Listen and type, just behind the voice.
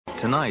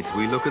Tonight,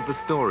 we look at the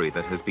story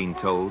that has been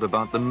told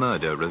about the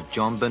murder of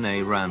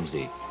JonBenet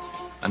Ramsey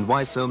and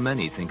why so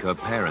many think her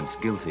parents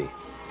guilty,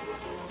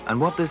 and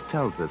what this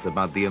tells us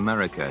about the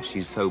America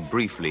she so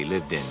briefly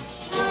lived in.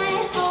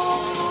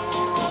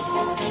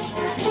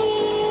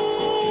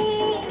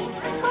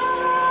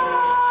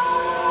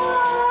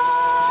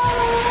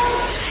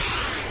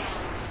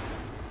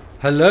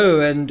 Hello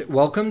and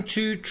welcome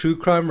to True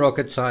Crime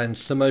Rocket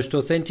Science, the most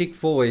authentic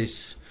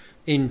voice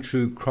in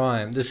true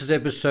crime. This is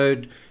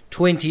episode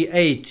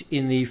 28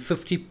 in the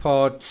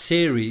 50-part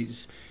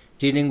series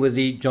dealing with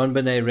the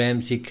JonBenet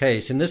Ramsey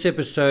case. In this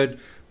episode,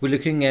 we're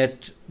looking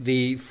at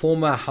the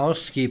former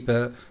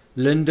housekeeper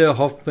Linda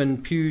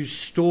Hoffman Pugh's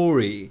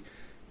story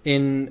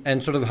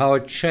and sort of how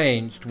it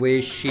changed,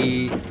 where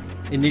she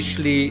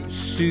initially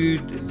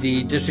sued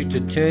the district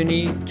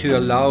attorney to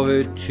allow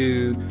her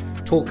to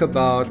talk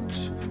about,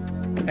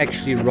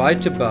 actually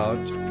write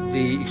about,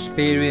 the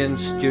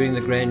experience during the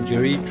grand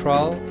jury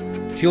trial.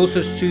 She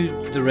also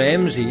sued the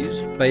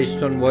Ramseys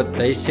based on what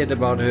they said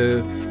about her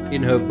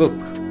in her book,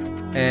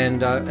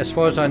 and as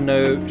far as I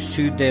know,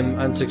 sued them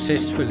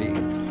unsuccessfully.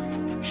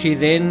 She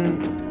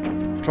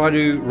then tried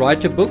to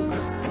write a book.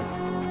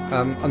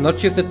 I'm not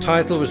sure if the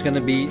title was going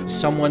to be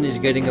Someone is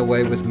Getting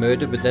Away with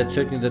Murder, but that's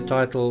certainly the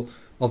title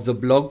of the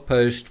blog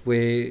post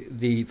where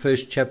the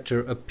first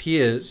chapter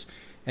appears,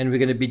 and we're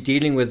going to be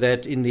dealing with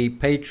that in the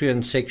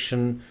Patreon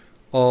section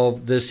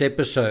of this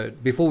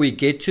episode. Before we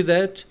get to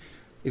that,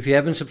 if you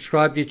haven't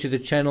subscribed yet to the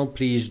channel,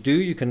 please do.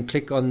 You can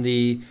click on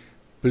the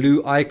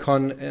blue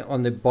icon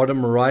on the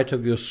bottom right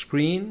of your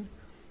screen.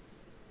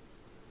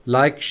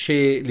 Like,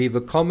 share, leave a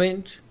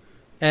comment,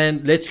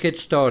 and let's get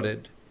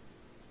started.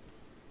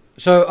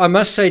 So I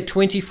must say,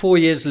 24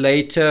 years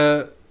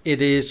later,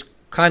 it is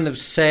kind of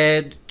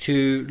sad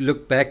to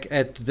look back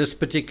at this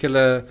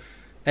particular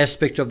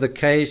aspect of the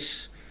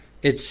case.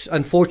 It's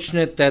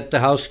unfortunate that the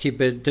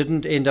housekeeper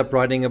didn't end up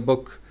writing a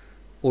book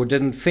or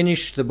didn't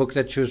finish the book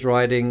that she was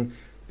writing,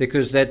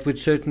 because that would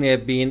certainly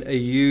have been a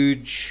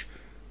huge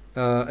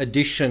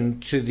addition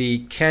to the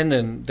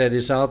canon that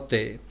is out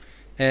there.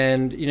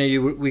 And, you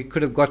know, we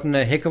could have gotten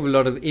a heck of a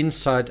lot of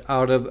insight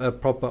out of a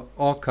proper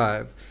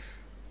archive.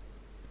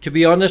 To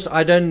be honest,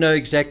 I don't know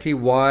exactly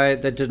why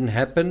that didn't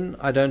happen.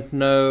 I don't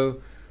know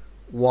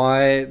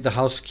why the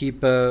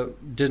housekeeper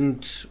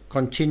didn't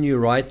continue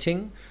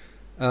writing.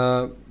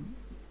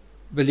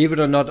 Believe it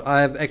or not,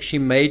 I have actually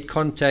made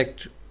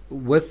contact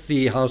with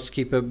the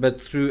housekeeper, but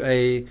through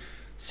a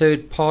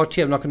third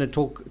party. I'm not going to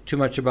talk too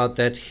much about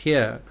that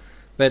here,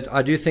 but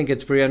I do think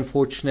it's very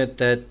unfortunate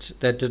that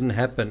that didn't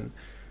happen.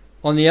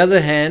 On the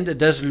other hand, it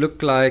does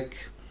look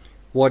like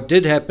what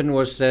did happen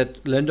was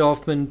that Linda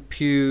Hoffman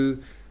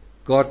Pugh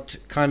got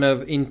kind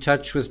of in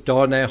touch with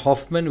Darnay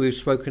Hoffman. We've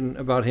spoken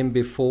about him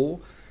before,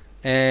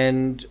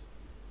 and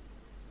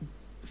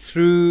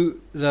through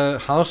the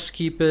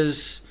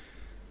housekeeper's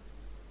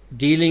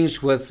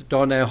dealings with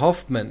Darnay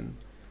Hoffman,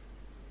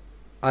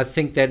 I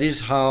think that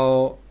is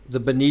how the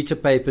Bonita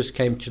papers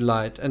came to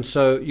light. And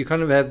so you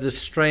kind of have this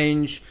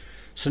strange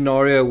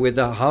scenario where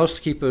the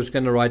housekeeper was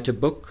going to write a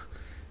book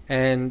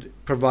and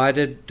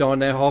provided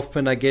Darnay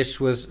Hoffman, I guess,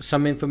 with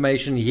some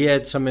information. He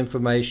had some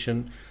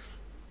information.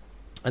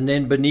 And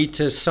then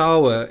Bonita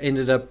Sauer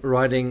ended up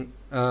writing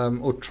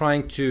or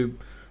trying to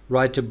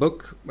write a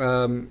book.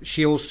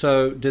 She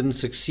also didn't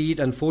succeed,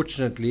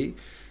 unfortunately,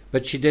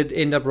 but she did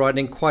end up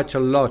writing quite a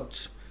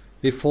lot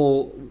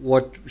before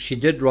what she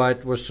did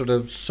write was sort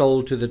of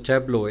sold to the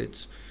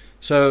tabloids.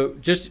 So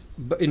just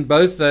in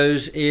both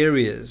those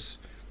areas,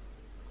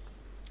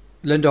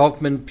 Linda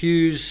Hoffman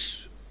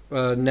Pugh's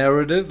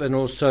narrative and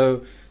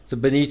also the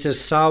Bonita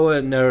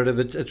Sauer narrative,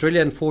 it's really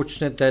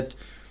unfortunate that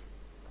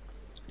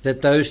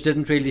those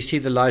didn't really see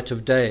the light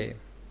of day.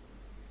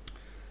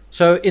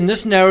 So in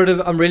this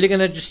narrative, I'm really going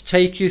to just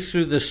take you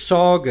through the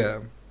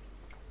saga,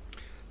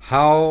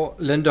 how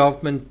Linda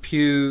Hoffman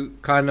Pugh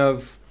kind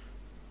of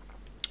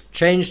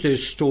changed her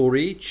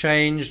story,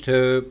 changed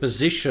her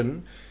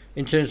position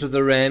in terms of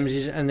the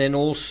Ramseys, and then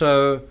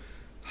also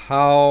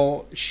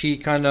how she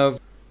kind of,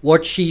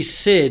 what she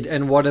said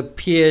and what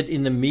appeared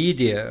in the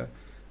media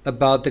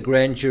about the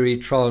grand jury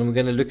trial. And we're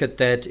going to look at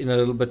that in a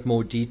little bit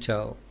more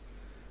detail.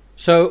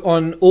 So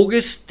on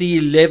August the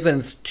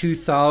 11th,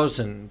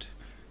 2000,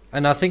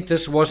 and I think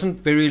this wasn't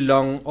very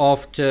long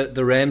after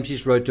the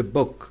Ramseys wrote a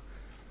book,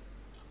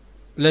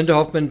 Linda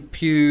Hoffman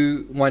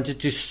Pugh wanted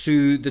to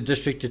sue the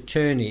district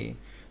attorney.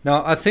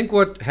 Now, I think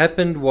what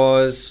happened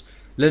was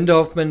Linda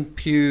Hoffman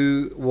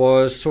Pugh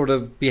was sort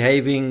of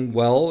behaving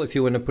well, if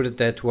you want to put it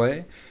that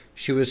way.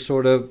 She was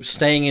sort of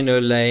staying in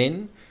her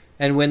lane.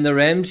 And when the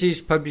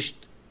Ramseys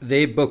published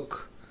their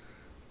book,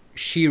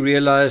 she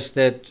realized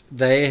that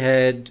they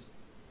had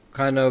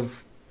kind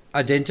of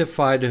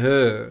identified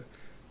her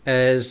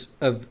as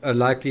a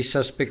likely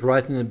suspect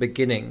right in the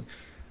beginning.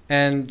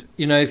 And,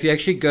 you know, if you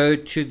actually go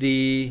to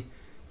the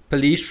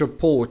police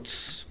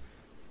reports,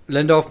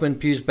 Linda Hoffman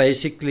Pugh's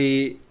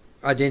basically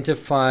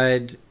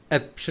identified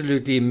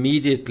absolutely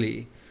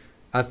immediately.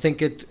 I think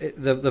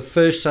the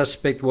first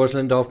suspect was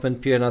Linda Hoffman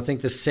Pugh, and I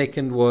think the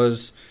second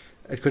was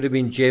it could have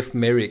been Jeff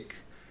Merrick.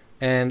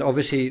 And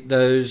obviously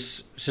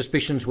those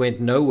suspicions went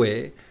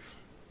nowhere.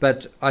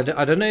 But I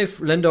don't know if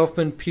Linda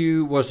Hoffman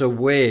Pugh was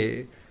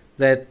aware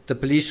that the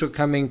police were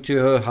coming to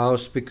her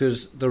house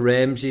because the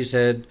Ramseys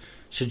had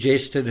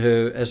suggested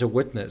her as a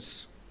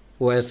witness,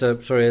 or as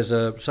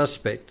a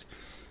suspect.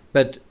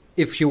 But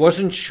if she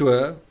wasn't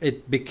sure,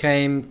 it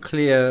became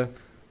clear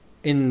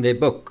in their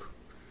book.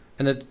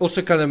 And it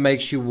also kind of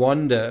makes you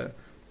wonder,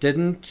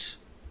 didn't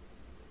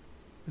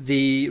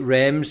the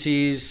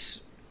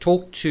Ramseys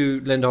talk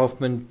to Linda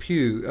Hoffman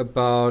Pugh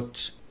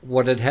about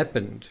what had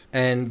happened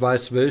and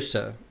vice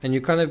versa? And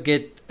you kind of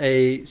get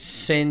a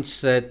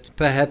sense that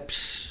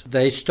perhaps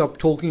they stopped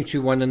talking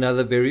to one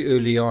another very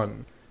early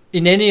on.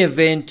 In any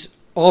event,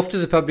 after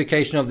the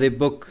publication of their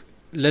book,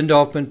 Linda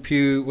Hoffman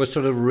Pugh was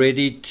sort of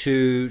ready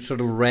to sort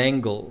of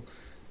wrangle.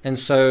 And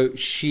so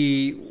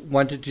she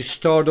wanted to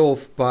start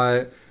off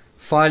by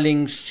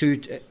filing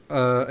suit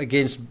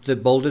against the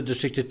Boulder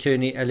District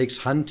Attorney Alex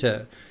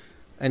Hunter.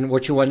 And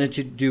what she wanted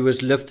to do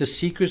was lift the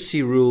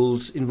secrecy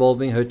rules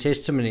involving her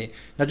testimony.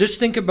 Now just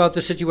think about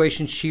the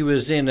situation she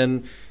was in,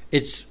 and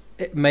it's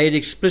made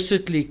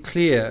explicitly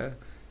clear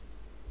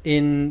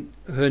in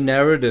her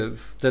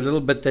narrative, the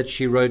little bit that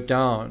she wrote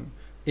down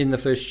in the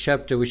first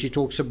chapter, where she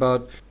talks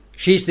about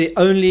she's the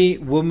only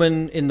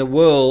woman in the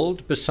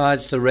world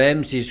besides the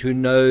Ramseys who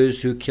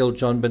knows who killed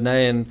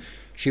JonBenet, and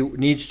she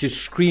needs to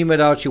scream it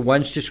out. She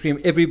wants to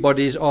scream.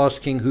 Everybody's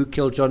asking who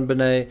killed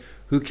JonBenet,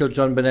 who killed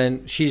JonBenet.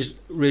 And she's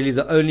really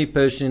the only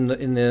person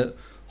in the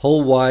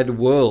whole wide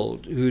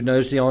world who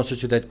knows the answer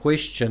to that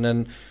question,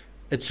 and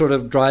it's sort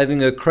of driving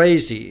her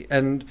crazy.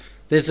 And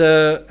there's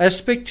a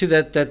aspect to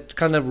that that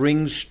kind of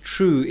rings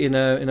true in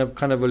a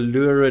kind of a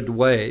lurid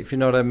way, if you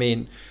know what I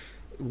mean,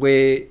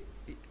 where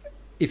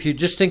if you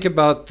just think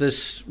about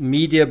this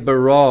media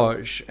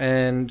barrage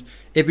and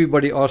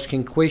everybody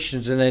asking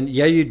questions, and then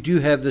you do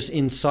have this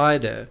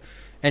insider,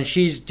 and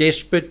she's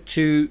desperate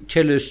to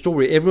tell her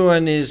story.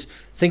 Everyone is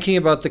thinking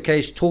about the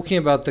case, talking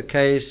about the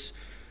case,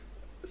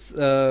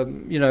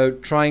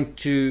 trying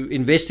to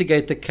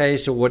investigate the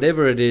case or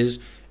whatever it is,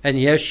 and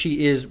here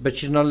she is, but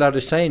she's not allowed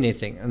to say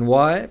anything. And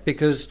why?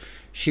 Because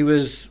she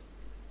was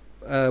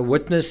a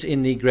witness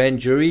in the grand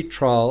jury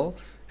trial,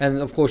 and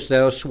of course they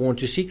are sworn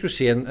to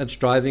secrecy, and it's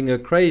driving her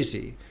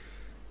crazy.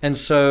 And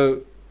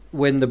so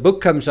when the book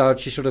comes out,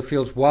 she sort of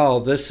feels, wow,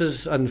 this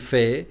is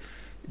unfair.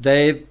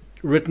 They've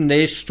written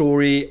their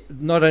story.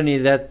 Not only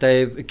that,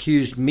 they've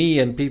accused me,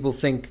 and people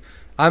think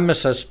I'm a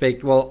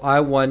suspect. Well, I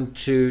want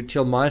to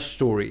tell my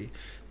story,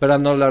 but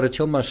I'm not allowed to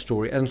tell my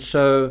story. And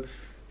so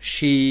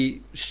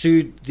she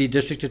sued the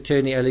district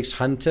attorney, Alex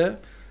Hunter,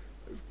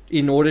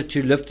 in order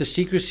to lift the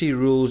secrecy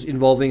rules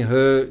involving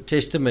her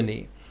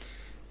testimony.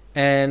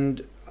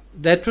 And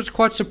that was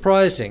quite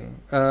surprising.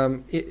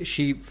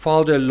 She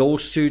filed a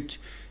lawsuit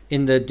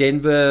in the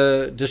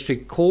Denver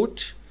District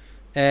Court,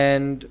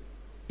 and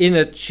in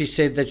it she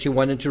said that she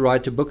wanted to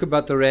write a book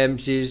about the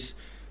Ramseys,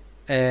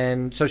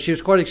 and so she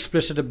was quite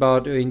explicit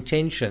about her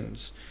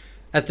intentions.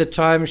 At the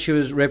time, she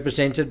was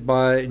represented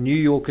by New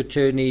York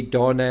attorney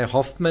Dana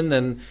Hoffman,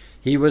 and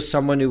he was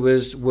someone who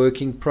was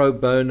working pro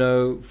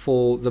bono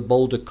for the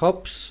Boulder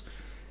cops,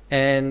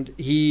 and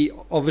he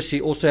obviously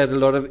also had a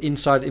lot of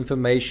inside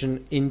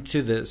information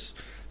into this.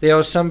 There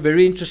are some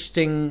very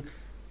interesting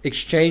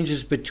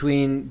exchanges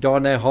between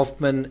Dana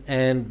Hoffman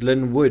and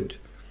Lynn Wood,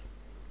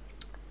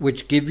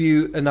 which give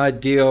you an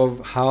idea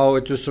of how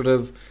it was sort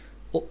of,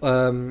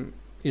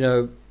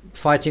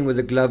 fighting with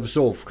the gloves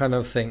off kind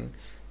of thing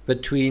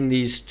between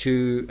these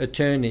two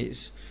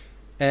attorneys.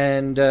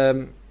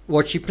 And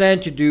what she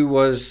planned to do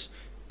was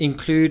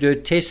include her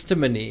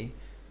testimony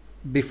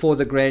before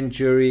the grand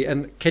jury.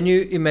 And can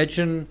you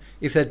imagine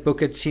if that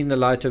book had seen the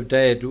light of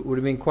day? It would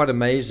have been quite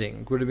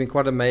amazing. It would have been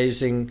quite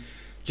amazing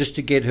just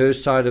to get her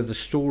side of the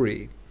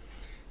story.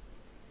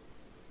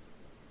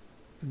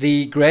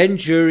 The grand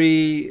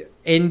jury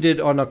ended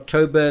on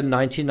October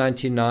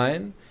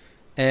 1999,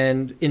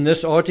 and in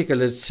this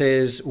article it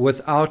says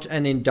without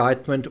an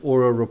indictment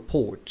or a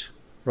report,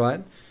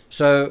 right?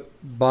 So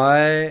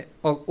by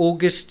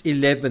August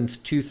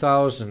 11th,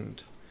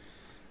 2000,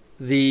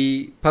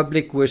 the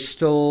public was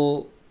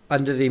still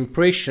under the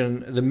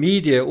impression, the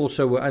media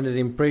also were under the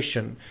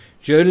impression,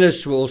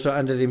 journalists were also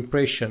under the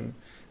impression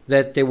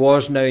that there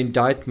was no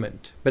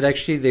indictment, but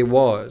actually there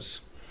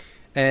was.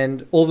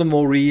 And all the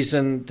more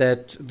reason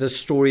that the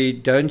story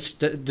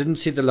didn't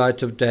see the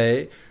light of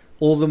day,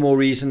 all the more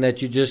reason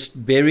that you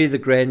just bury the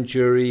grand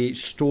jury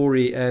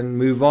story and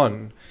move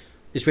on,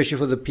 especially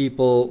for the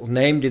people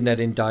named in that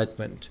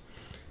indictment.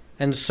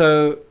 And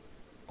so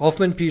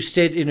Hoffman Pugh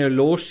said in her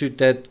lawsuit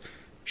that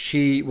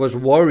she was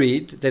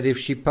worried that if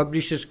she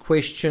publishes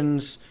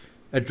questions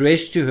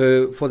addressed to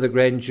her for the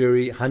grand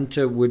jury,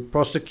 Hunter would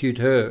prosecute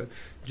her.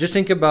 Just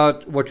think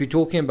about what we're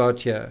talking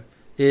about here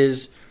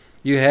is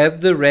you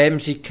have the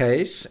Ramsey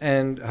case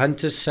and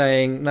Hunter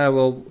saying, no,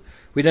 well,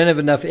 we don't have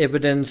enough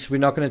evidence, we're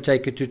not going to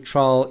take it to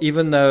trial,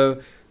 even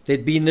though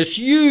there'd been this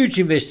huge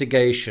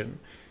investigation,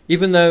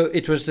 even though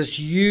it was this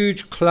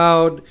huge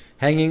cloud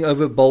hanging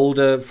over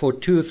Boulder for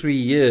 2 or 3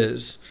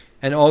 years,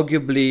 and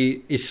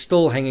arguably is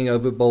still hanging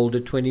over Boulder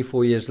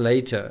 24 years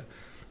later.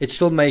 It's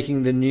still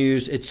making the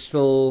news. It's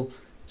still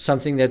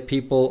something that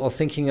people are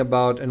thinking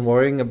about and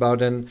worrying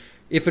about. And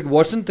if it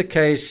wasn't the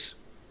case,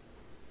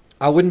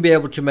 I wouldn't be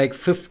able to make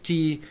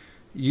 50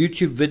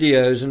 YouTube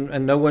videos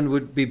and no one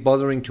would be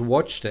bothering to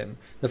watch them.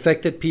 The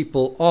fact that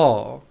people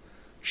are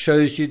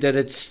shows you that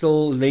it's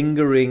still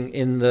lingering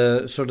in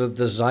the sort of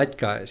the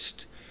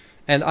zeitgeist.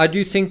 And I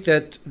do think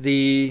that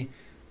the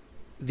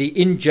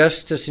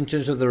injustice in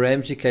terms of the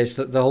Ramsey case,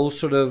 the whole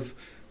sort of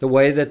the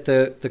way that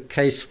the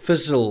case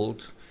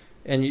fizzled,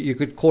 and you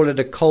could call it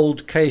a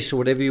cold case or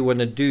whatever you want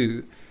to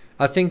do,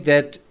 I think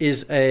that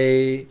is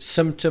a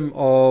symptom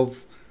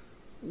of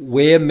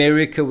where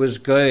America was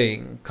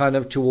going kind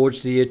of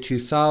towards the year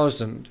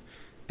 2000.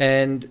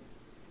 And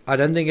I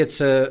don't think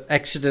it's an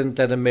accident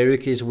that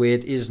America is where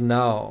it is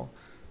now,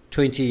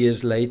 20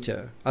 years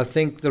later. I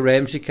think the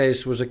Ramsey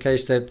case was a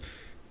case that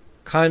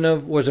kind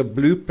of was a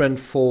blueprint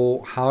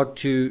for how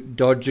to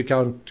dodge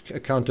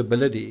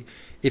accountability.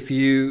 If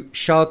you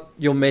shout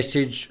your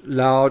message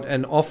loud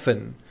and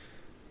often,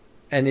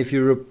 and if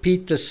you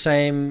repeat the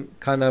same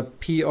kind of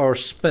PR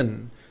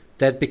spin,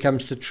 that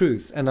becomes the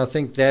truth. And I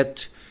think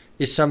that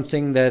is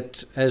something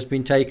that has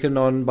been taken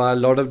on by a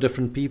lot of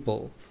different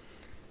people.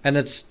 And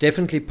it's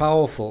definitely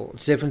powerful.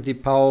 It's definitely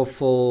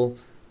powerful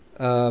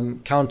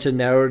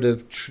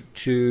counter-narrative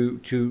to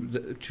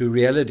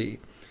reality.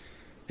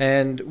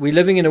 And we're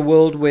living in a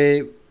world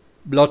where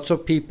lots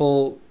of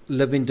people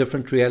live in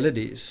different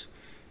realities.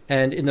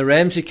 And in the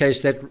Ramsey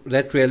case,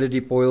 that reality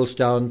boils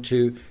down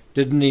to,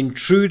 did an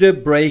intruder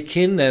break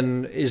in?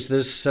 And is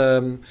this,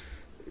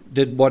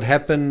 did what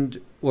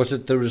happened, was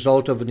it the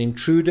result of an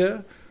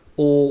intruder?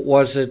 Or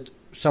was it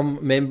some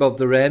member of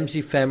the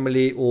Ramsey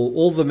family, or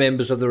all the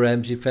members of the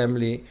Ramsey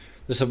family,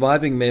 the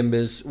surviving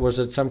members? Was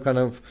it some kind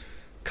of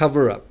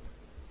cover-up?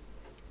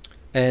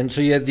 And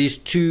so you have these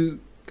two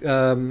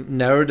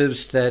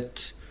narratives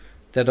that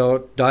are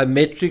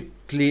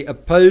diametrically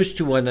opposed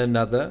to one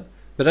another,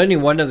 but only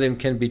one of them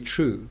can be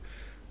true.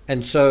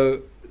 And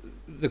so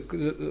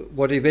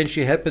what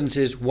eventually happens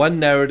is one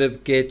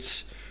narrative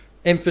gets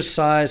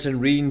emphasized and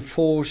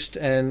reinforced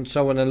and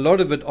so on, a lot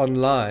of it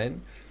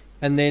online,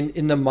 and then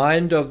in the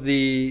mind of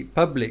the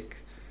public,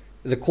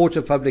 the court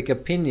of public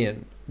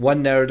opinion,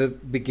 one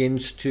narrative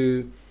begins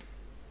to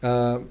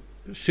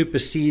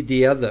supersede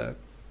the other.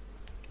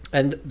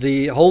 And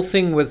the whole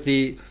thing with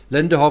the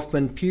Linda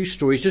Hoffman-Pugh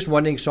story is just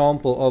one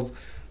example of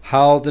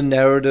how the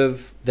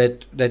narrative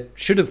that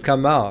should have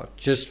come out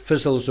just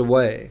fizzles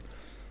away.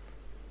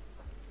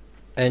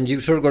 And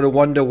you've sort of got to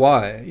wonder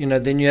why. You know,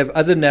 then you have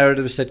other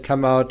narratives that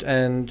come out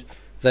and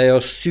they are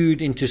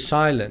sued into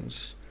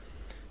silence.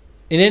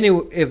 In any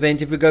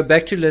event, if we go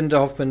back to Linda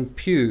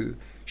Hoffman-Pugh,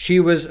 she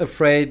was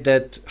afraid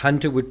that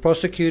Hunter would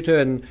prosecute her.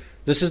 And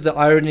this is the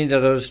irony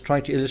that I was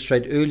trying to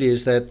illustrate earlier,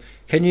 is that,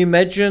 can you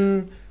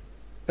imagine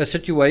a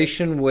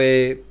situation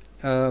where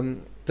the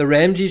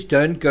Ramseys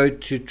don't go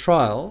to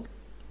trial,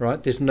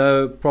 right? There's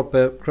no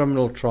proper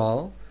criminal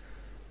trial,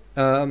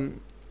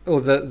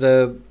 or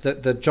the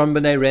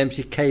JonBenet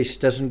Ramsey case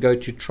doesn't go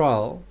to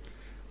trial.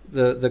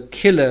 The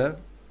killer,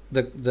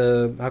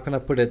 the how can I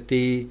put it,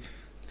 the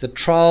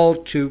trial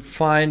to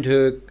find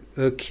her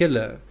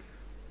killer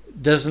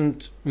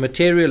doesn't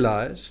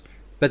materialize,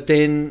 but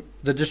then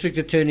the district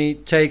attorney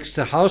takes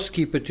the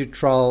housekeeper to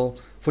trial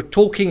for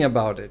talking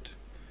about it.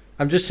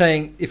 I'm just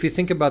saying, if you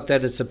think about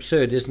that, it's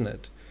absurd, isn't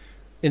it?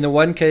 In the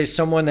one case,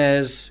 someone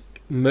has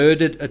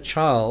murdered a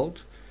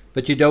child,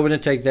 but you don't want to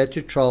take that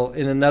to trial.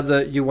 In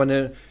another, you want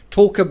to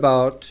talk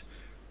about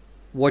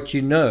what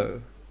you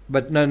know,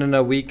 but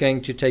no, we're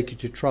going to take you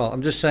to trial.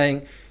 I'm just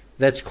saying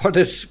that's quite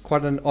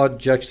an odd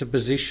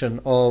juxtaposition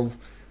of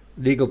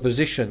legal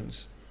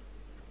positions.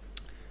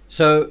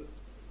 So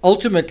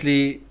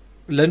ultimately,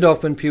 Linda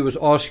Hoffman-Pugh was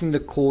asking the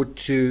court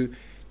to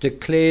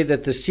declare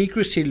that the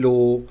secrecy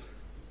law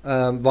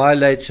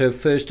violates her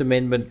First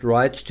Amendment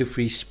rights to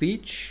free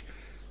speech.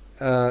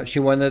 She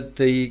wanted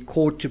the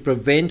court to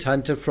prevent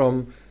Hunter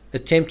from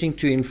attempting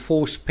to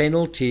enforce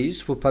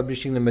penalties for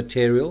publishing the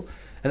material.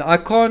 And I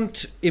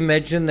can't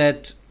imagine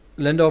that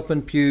Linda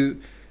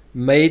Hoffman-Pugh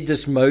made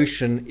this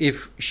motion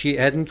if she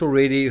hadn't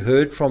already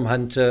heard from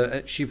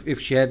Hunter, if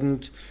she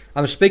hadn't,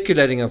 I'm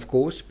speculating of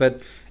course,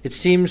 but it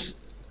seems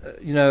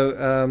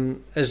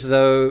as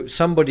though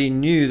somebody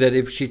knew that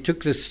if she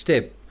took this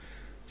step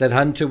that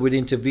Hunter would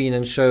intervene,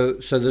 and so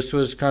this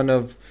was kind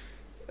of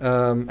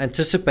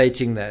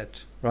anticipating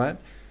that, right?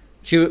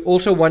 She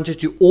also wanted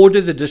to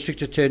order the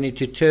district attorney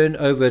to turn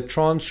over a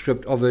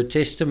transcript of her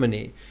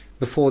testimony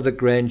before the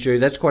grand jury.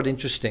 That's quite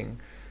interesting.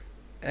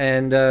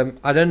 And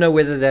I don't know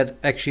whether that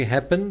actually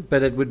happened,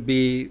 but it would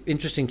be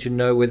interesting to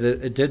know whether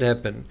it did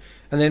happen.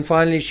 And then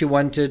finally, she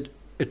wanted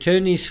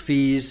attorney's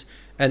fees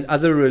and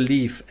other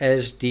relief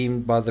as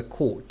deemed by the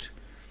court.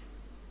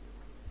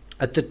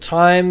 At the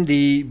time,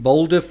 the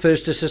Boulder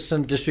First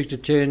Assistant District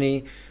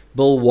Attorney,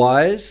 Bill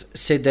Wise,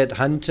 said that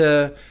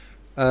Hunter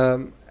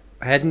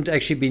hadn't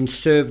actually been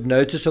served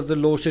notice of the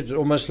lawsuit. It's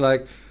almost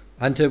like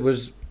Hunter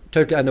was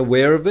totally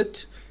unaware of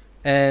it.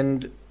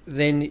 And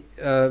then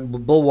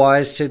Bill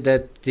Wise said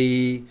that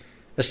the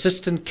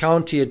assistant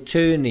county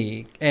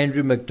attorney,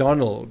 Andrew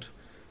MacDonald,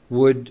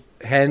 would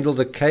handle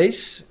the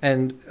case,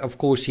 and of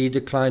course he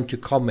declined to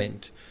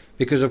comment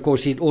because of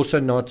course he'd also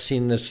not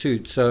seen the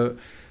suit. So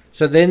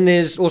then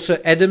there's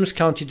also Adams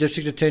County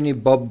District Attorney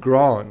Bob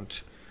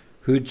Grant,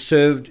 who'd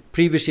served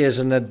previously as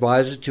an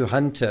advisor to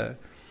Hunter,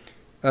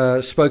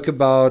 spoke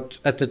about,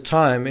 at the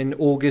time in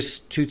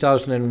August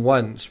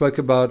 2001,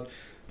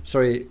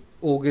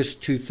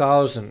 August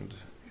 2000,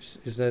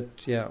 is that,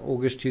 yeah,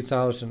 August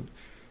 2000.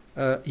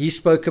 He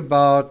spoke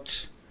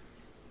about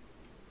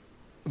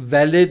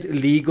valid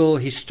legal,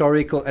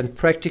 historical, and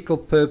practical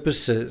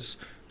purposes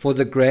for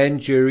the grand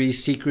jury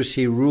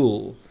secrecy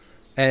rule.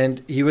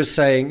 And he was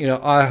saying,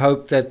 I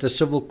hope that the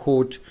civil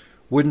court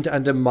wouldn't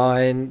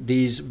undermine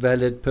these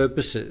valid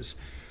purposes.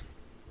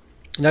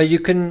 Now, you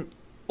can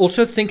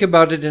also think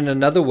about it in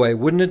another way.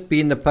 Wouldn't it be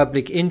in the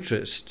public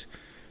interest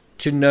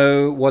to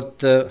know what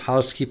the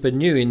housekeeper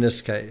knew in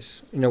this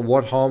case?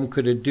 What harm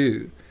could it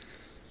do?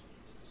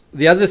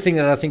 The other thing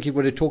that I think you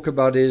want to talk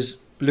about is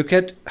look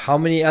at how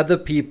many other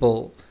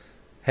people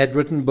had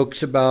written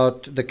books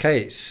about the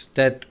case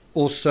that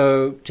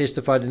also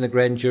testified in the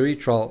grand jury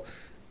trial.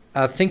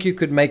 I think you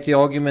could make the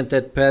argument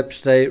that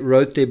perhaps they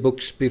wrote their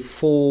books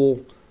before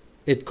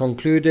it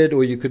concluded,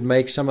 or you could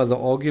make some other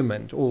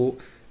argument, or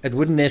it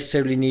wouldn't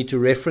necessarily need to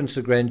reference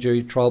the grand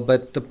jury trial.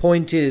 But the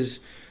point is,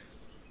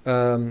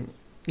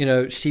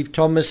 Steve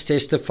Thomas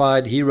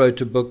testified, he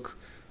wrote a book.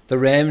 The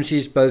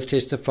Ramseys both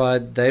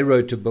testified, they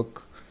wrote a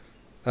book,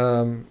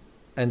 and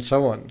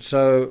so on.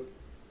 So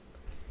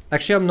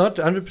actually, I'm not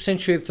 100%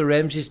 sure if the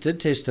Ramseys did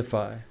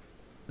testify.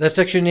 That's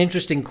actually an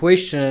interesting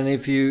question, and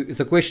if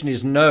the question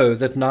is no,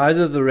 that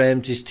neither of the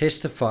Ramseys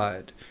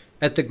testified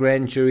at the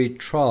grand jury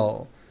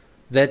trial,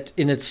 that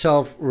in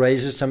itself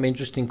raises some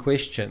interesting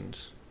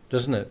questions,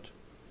 doesn't it?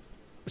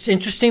 It's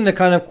interesting the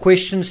kind of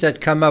questions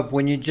that come up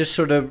when you just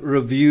sort of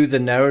review the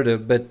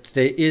narrative, but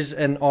there is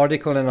an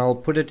article, and I'll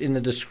put it in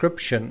the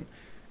description.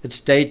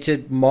 It's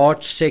dated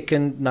March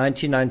 2nd,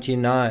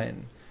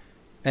 1999,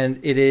 and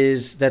it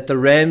is that the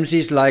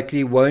Ramseys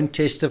likely won't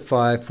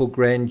testify for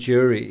grand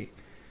jury.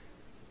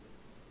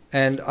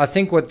 And I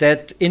think what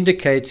that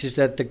indicates is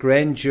that the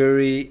grand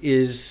jury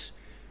is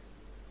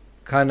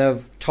kind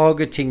of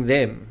targeting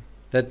them,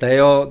 that they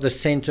are the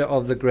center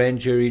of the grand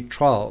jury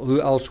trial. Who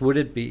else would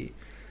it be?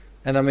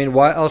 And I mean,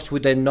 why else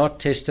would they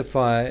not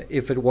testify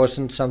if it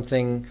wasn't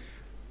something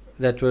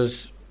that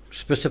was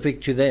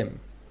specific to them?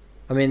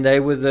 I mean,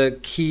 they were the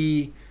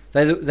key,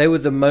 they were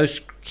the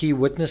most key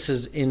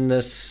witnesses in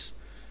this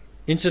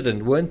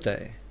incident, weren't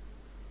they?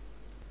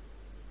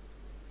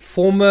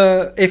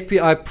 Former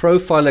FBI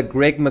profiler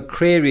Greg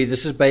McCreary,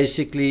 this is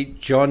basically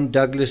John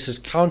Douglas's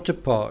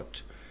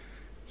counterpart,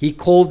 he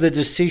called the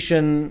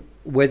decision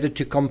whether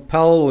to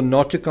compel or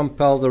not to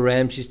compel the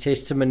Ramsey's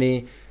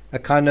testimony a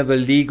kind of a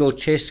legal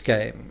chess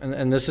game.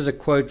 And this is a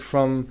quote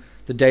from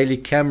the Daily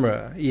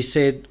Camera. He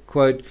said,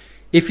 quote,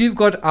 "If you've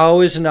got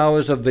hours and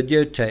hours of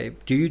videotape,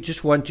 do you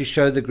just want to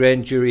show the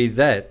grand jury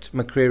that?"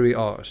 McCreary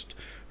asked,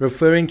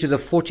 referring to the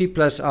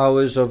 40-plus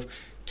hours of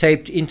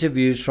taped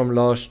interviews from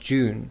last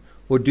June.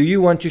 Or do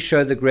you want to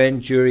show the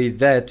grand jury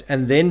that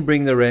and then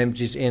bring the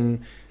Ramseys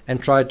in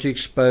and try to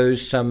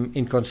expose some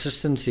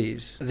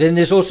inconsistencies? Then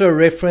there's also a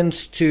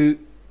reference to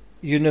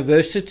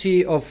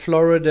University of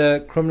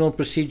Florida criminal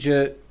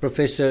procedure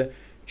professor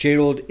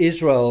Gerald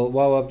Israel.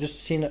 Wow, I've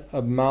just seen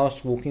a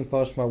mouse walking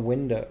past my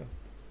window.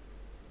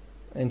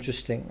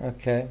 Interesting,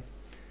 okay.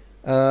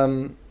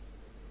 And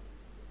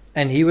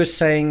he was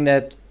saying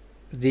that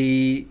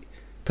the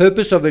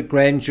purpose of a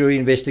grand jury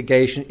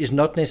investigation is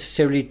not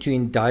necessarily to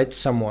indict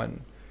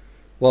someone.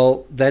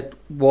 Well, that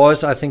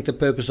was, I think, the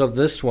purpose of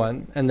this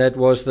one, and that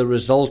was the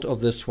result of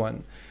this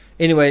one.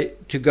 Anyway,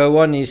 to go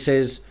on, he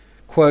says,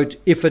 quote,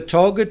 "If a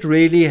target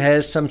really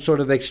has some sort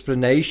of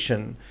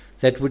explanation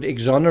that would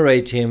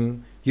exonerate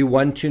him, you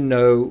want to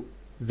know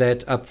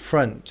that up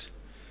front."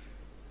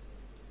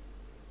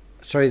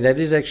 Sorry, that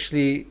is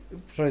actually,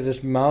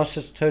 this mouse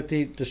has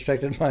totally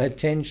distracted my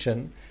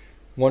attention,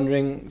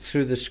 wandering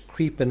through this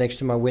creeper next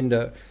to my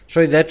window.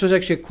 Sorry, that was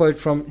actually a quote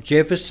from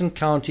Jefferson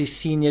County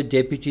Senior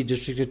Deputy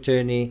District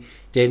Attorney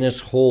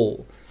Dennis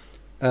Hall.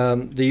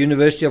 The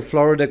University of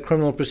Florida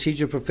criminal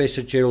procedure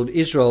professor Gerald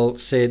Israel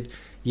said,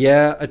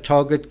 yeah, a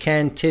target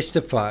can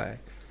testify.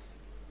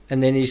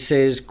 And then he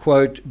says,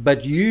 quote,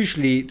 "But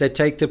usually they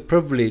take the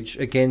privilege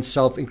against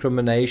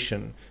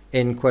self-incrimination,"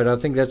 end quote. I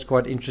think that's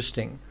quite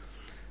interesting.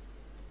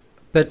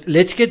 But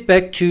let's get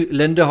back to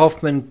Linda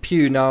Hoffman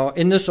Pugh. Now,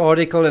 in this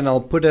article, and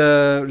I'll put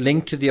a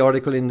link to the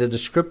article in the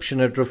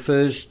description, it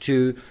refers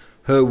to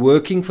her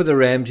working for the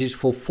Ramseys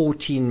for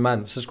 14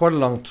 months. It's quite a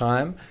long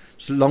time.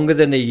 It's longer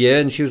than a year,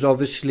 and she was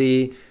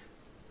obviously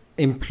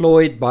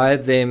employed by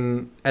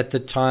them at the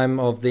time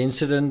of the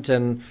incident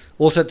and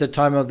also at the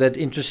time of that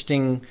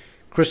interesting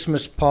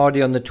Christmas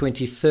party on the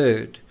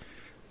 23rd.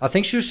 I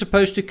think she was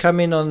supposed to come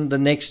in on the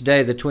next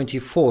day, the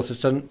 24th.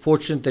 It's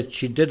unfortunate that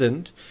she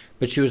didn't,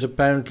 but she was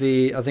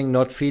apparently, I think,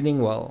 not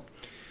feeling well.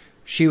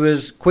 She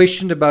was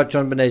questioned about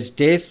JonBenet's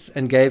death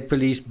and gave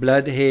police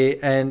blood, hair,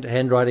 and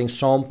handwriting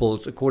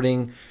samples,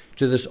 according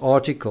to this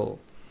article.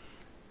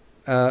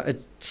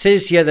 It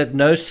says here that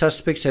no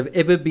suspects have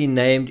ever been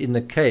named in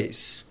the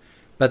case,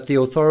 but the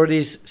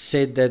authorities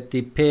said that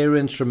the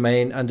parents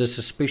remain under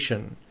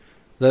suspicion.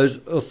 Those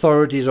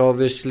authorities are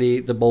obviously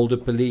the Boulder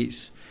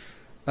police.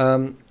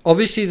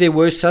 Obviously, there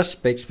were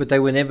suspects, but they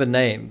were never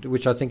named,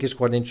 which I think is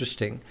quite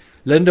interesting.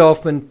 Linda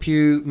Hoffman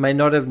Pugh may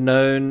not have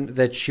known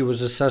that she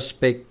was a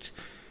suspect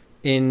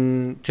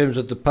in terms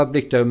of the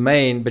public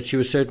domain, but she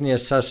was certainly a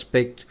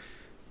suspect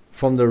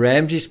from the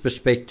Ramseys'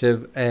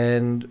 perspective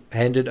and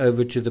handed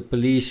over to the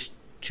police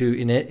to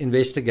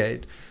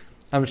investigate.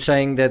 I'm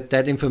saying that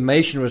that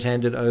information was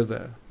handed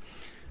over.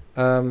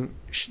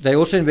 They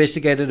also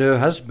investigated her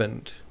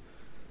husband.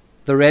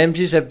 The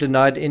Ramseys have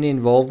denied any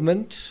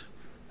involvement,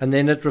 and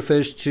then it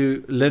refers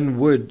to Lynn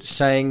Wood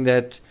saying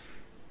that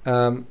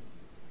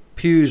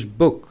Pugh's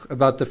book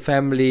about the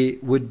family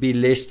would be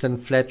less than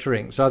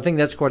flattering. So I think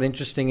that's quite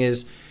interesting,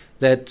 is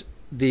that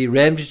the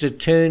Ramsey's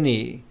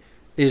attorney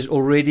is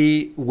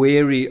already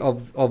wary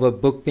of a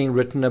book being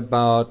written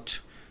about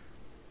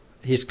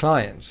his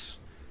clients.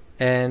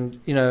 And,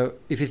 you know,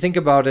 if you think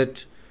about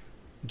it,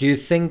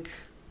 if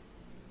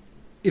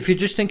you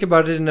just think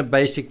about it in a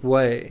basic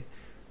way,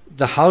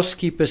 the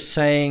housekeeper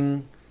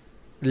saying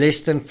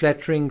less than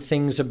flattering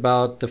things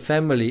about the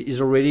family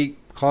is already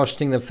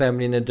casting the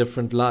family in a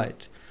different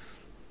light.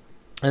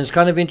 And it's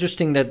kind of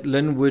interesting that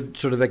Lynn Wood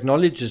sort of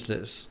acknowledges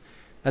this.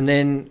 And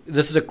then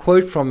this is a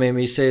quote from him.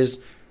 He says,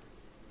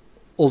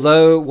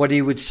 although what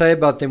he would say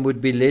about them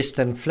would be less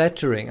than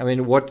flattering. I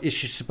mean, what is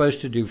she supposed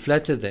to do?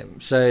 Flatter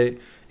them? Say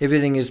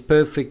everything is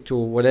perfect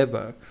or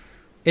whatever.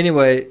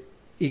 Anyway,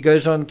 he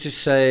goes on to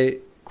say,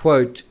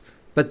 quote,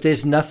 but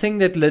there's nothing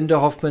that Linda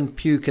Hoffman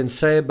Pugh can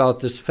say about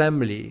this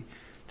family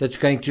that's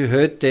going to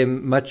hurt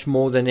them much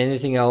more than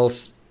anything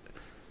else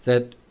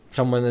that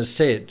someone has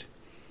said.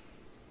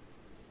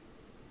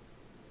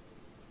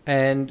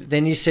 And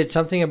then he said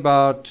something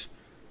about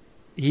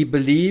he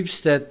believes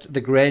that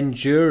the grand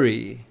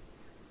jury,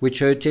 which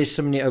heard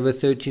testimony over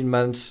 13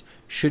 months,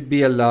 should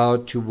be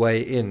allowed to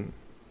weigh in.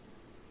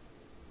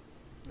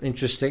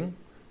 Interesting.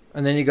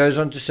 And then he goes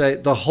on to say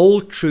the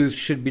whole truth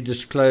should be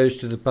disclosed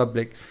to the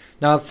public.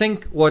 Now, I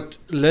think what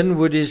Lynn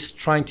Wood is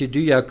trying to do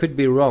here, I could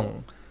be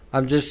wrong.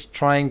 I'm just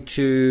trying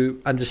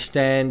to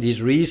understand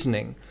his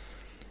reasoning.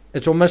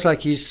 It's almost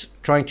like he's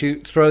trying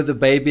to throw the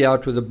baby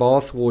out with the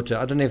bathwater.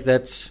 I don't know if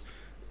that's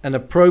an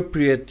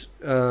appropriate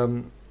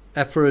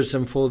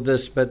aphorism for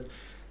this, but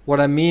what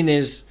I mean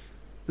is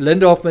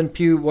Linda Hoffman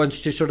Pugh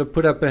wants to sort of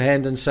put up her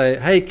hand and say,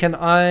 hey, can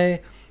I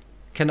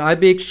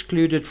be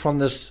excluded from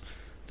this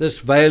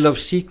veil of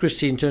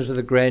secrecy in terms of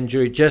the grand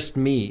jury, just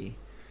me,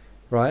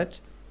 right?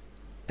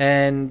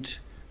 And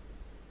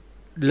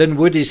Lynn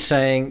Wood is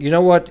saying, you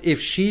know what,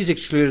 if she's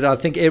excluded, I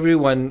think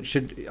everyone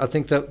should, I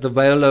think that the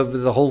veil over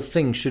the whole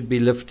thing should be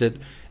lifted.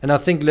 And I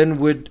think Lynn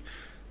Wood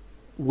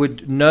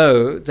would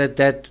know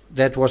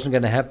that wasn't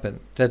going to happen,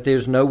 that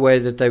there's no way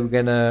that they were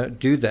going to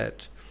do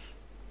that,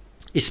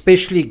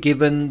 especially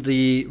given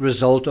the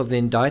result of the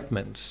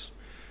indictments,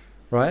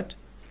 right?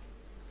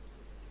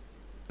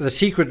 The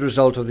secret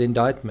result of the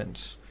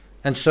indictments.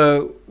 And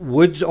so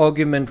Wood's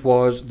argument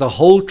was the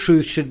whole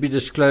truth should be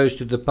disclosed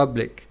to the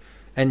public,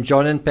 and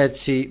John and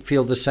Patsy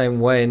feel the same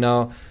way.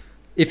 Now,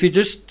 if you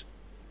just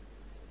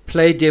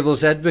play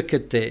devil's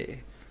advocate there,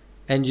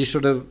 and you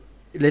sort of,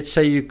 let's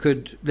say you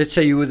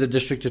were the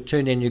district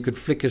attorney and you could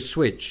flick a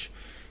switch,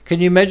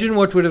 can you imagine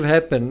what would have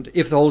happened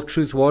if the whole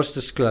truth was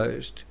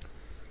disclosed?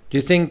 Do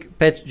you think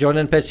John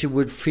and Patsy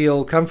would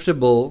feel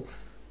comfortable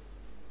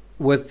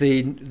with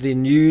the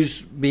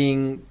news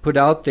being put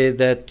out there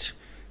that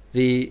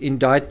the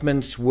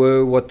indictments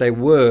were what they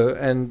were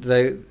and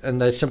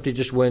they simply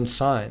just weren't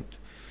signed?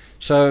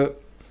 So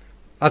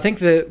I think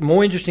the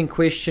more interesting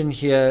question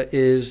here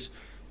is,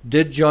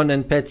 did John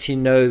and Patsy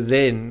know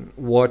then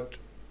what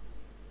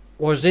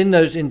was in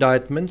those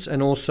indictments,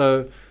 and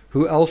also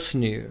who else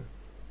knew?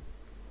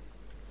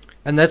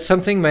 And that's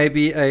something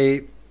maybe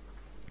a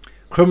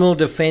criminal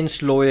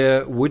defense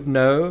lawyer would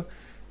know.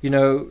 You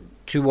know,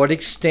 to what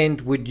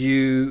extent would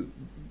you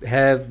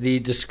have the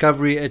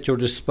discovery at your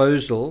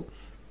disposal?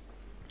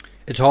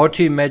 It's hard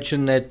to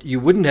imagine that you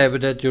wouldn't have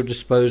it at your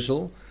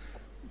disposal,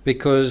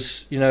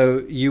 because, you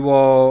know, you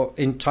are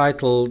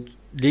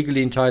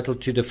legally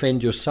entitled to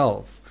defend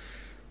yourself.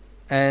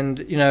 And,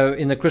 you know,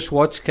 in the Chris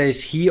Watts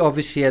case, he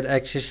obviously had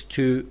access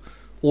to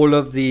all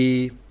of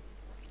the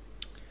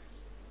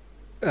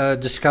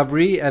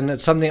discovery, and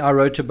it's something I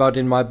wrote about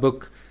in my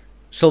book,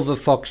 Silver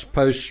Fox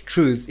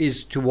Post-Truth,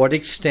 is to what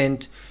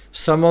extent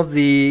some of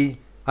the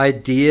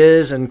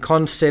ideas and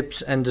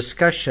concepts and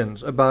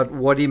discussions about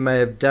what he may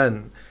have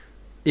done,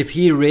 if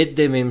he read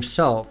them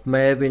himself,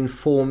 may have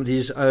informed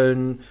his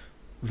own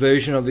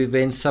version of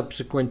events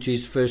subsequent to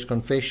his first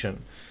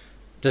confession.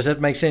 Does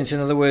that make sense?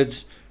 In other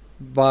words,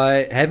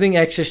 by having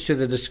access to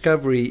the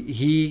discovery,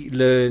 he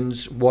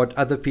learns what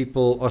other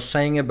people are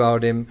saying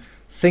about him,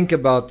 think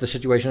about the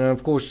situation, and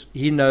of course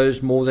he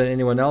knows more than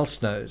anyone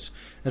else knows.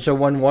 And so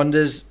one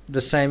wonders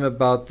the same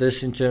about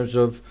this in terms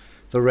of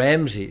the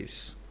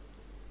Ramseys.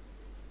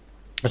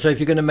 So if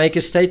you're going to make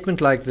a statement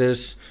like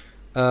this,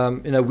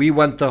 we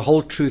want the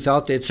whole truth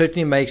out there. It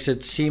certainly makes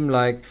it seem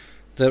like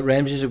the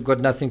Ramseys have got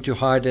nothing to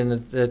hide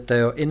and that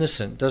they are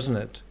innocent, doesn't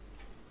it?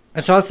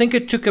 And so I think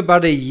it took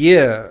about a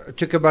year. It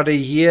took about a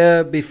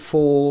year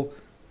before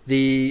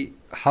the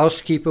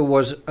housekeeper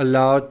was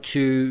allowed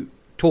to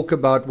talk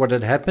about what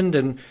had happened.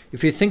 And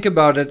if you think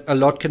about it, a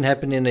lot can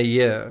happen in a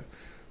year.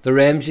 The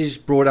Ramseys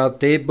brought out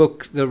their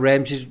book. The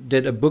Ramseys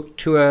did a book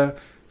tour.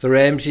 The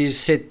Ramseys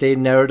set their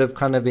narrative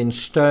kind of in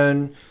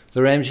stone.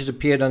 The Ramseys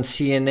appeared on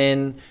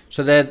CNN.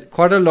 So they had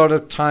quite a lot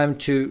of time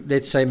to,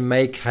 let's say,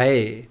 make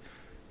hay.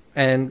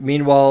 And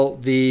meanwhile,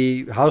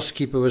 the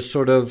housekeeper was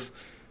sort of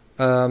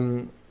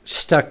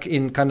stuck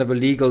in kind of a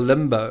legal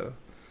limbo.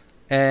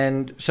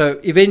 And so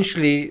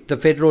eventually the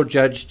federal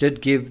judge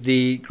did give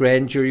the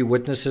grand jury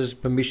witnesses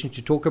permission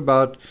to talk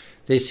about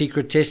their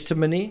secret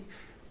testimony.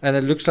 And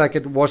it looks like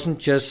it wasn't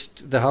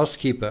just the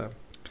housekeeper.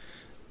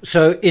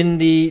 So in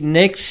the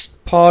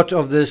next part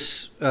of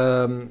this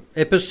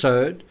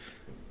episode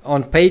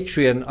on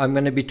Patreon, I'm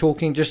going to be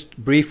talking just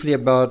briefly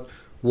about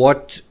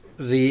what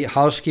the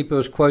housekeeper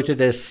was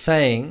quoted as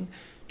saying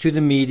to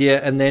the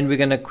media, and then we're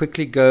going to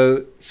quickly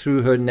go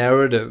through her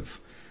narrative.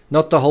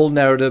 Not the whole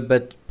narrative,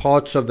 but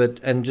parts of it,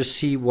 and just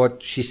see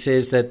what she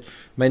says that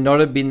may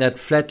not have been that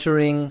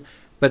flattering,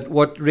 but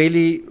what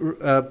really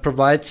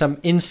provides some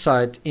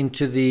insight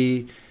into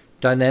the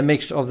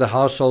dynamics of the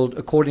household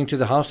according to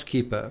the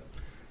housekeeper.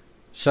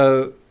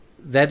 So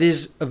that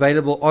is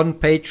available on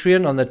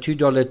Patreon on the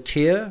 $2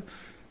 tier,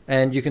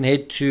 and you can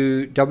head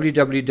to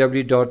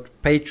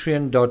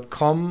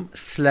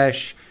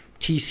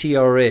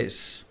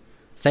www.patreon.com/TCRS.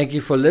 Thank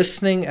you for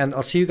listening, and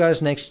I'll see you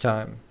guys next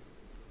time.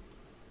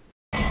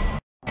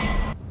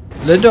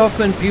 Linda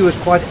Hoffman Pugh was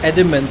quite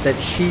adamant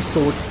that she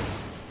thought